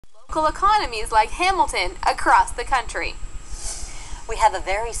local economies like Hamilton across the country. We have a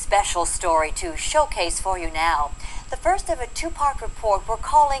very special story to showcase for you now. The first of a two-part report we're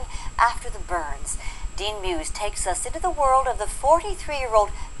calling After the Burns. Dean Muse takes us into the world of the 43-year-old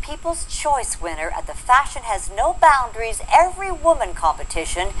People's Choice winner at the Fashion Has No Boundaries Every Woman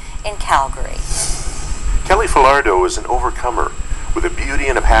competition in Calgary. Kelly Falardeau is an overcomer with a beauty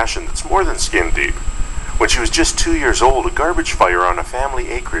and a passion that's more than skin deep. When she was just 2 years old, a garbage fire on a family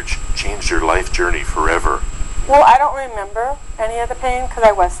acreage changed her life journey forever. Well, I don't remember any of the pain because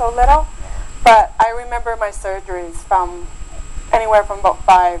I was so little, but I remember my surgeries from anywhere from about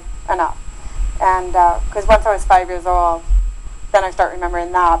 5 and up. And because once I was 5 years old, then I start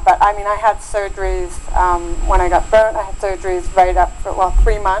remembering that. But I mean, I had surgeries when I got burnt. I had surgeries right up for,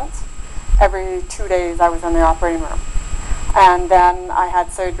 3 months. Every 2 days I was in the operating room. And then I had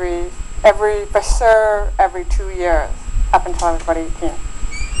surgeries every 2 years up until I was about 18.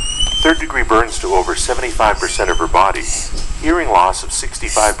 Third-degree burns to over 75% of her body, hearing loss of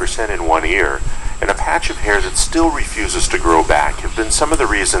 65% in one ear, and a patch of hair that still refuses to grow back have been some of the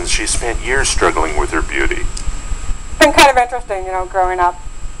reasons she spent years struggling with her beauty. It's been kind of interesting, growing up,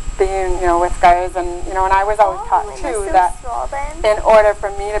 being, with guys, and, and I was always taught, too, that in order for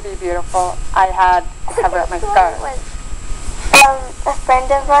me to be beautiful, I had to cover up my scars. A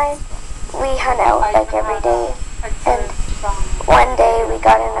friend of mine, we hung out, every day, and one day we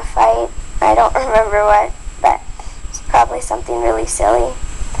got in a fight. I don't remember what, but it's probably something really silly.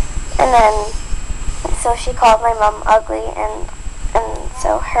 And then, so she called my mom ugly, and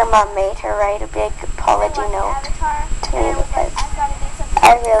so her mom made her write a big apology note to me because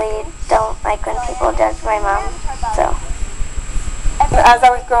I really don't like when people judge my mom, so. As I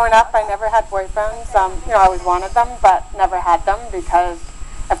was growing up, I never had boyfriends. I always wanted them, but never had them because,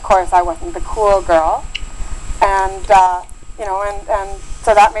 of course, I wasn't the cool girl. And, and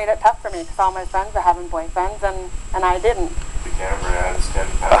so that made it tough for me because all my friends were having boyfriends and I didn't.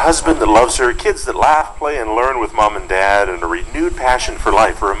 A husband that loves her, kids that laugh, play, and learn with mom and dad, and a renewed passion for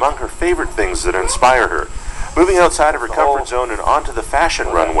life are among her favorite things that inspire her. Moving outside of her comfort zone and onto the fashion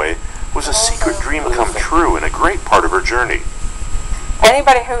runway was a secret dream come true and a great part of her journey.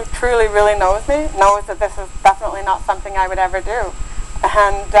 Anybody who truly really knows me knows that this is definitely not something I would ever do.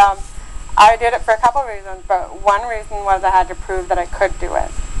 And I did it for a couple of reasons, but one reason was I had to prove that I could do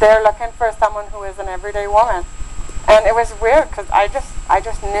it. They're looking for someone who is an everyday woman. And it was weird because I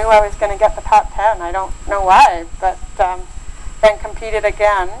just knew I was going to get the top 10. I don't know why, but then competed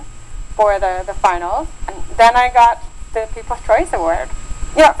again for the finals. And then I got the People's Choice Award.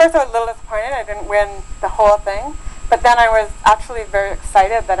 At first I was a little disappointed I didn't win the whole thing, but then I was actually very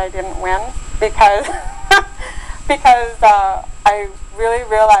excited that I didn't win because I really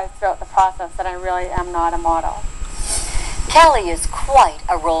realized throughout the process that I really am not a model. Kelly is quite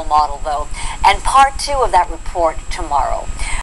a role model, though, and part 2 of that report tomorrow.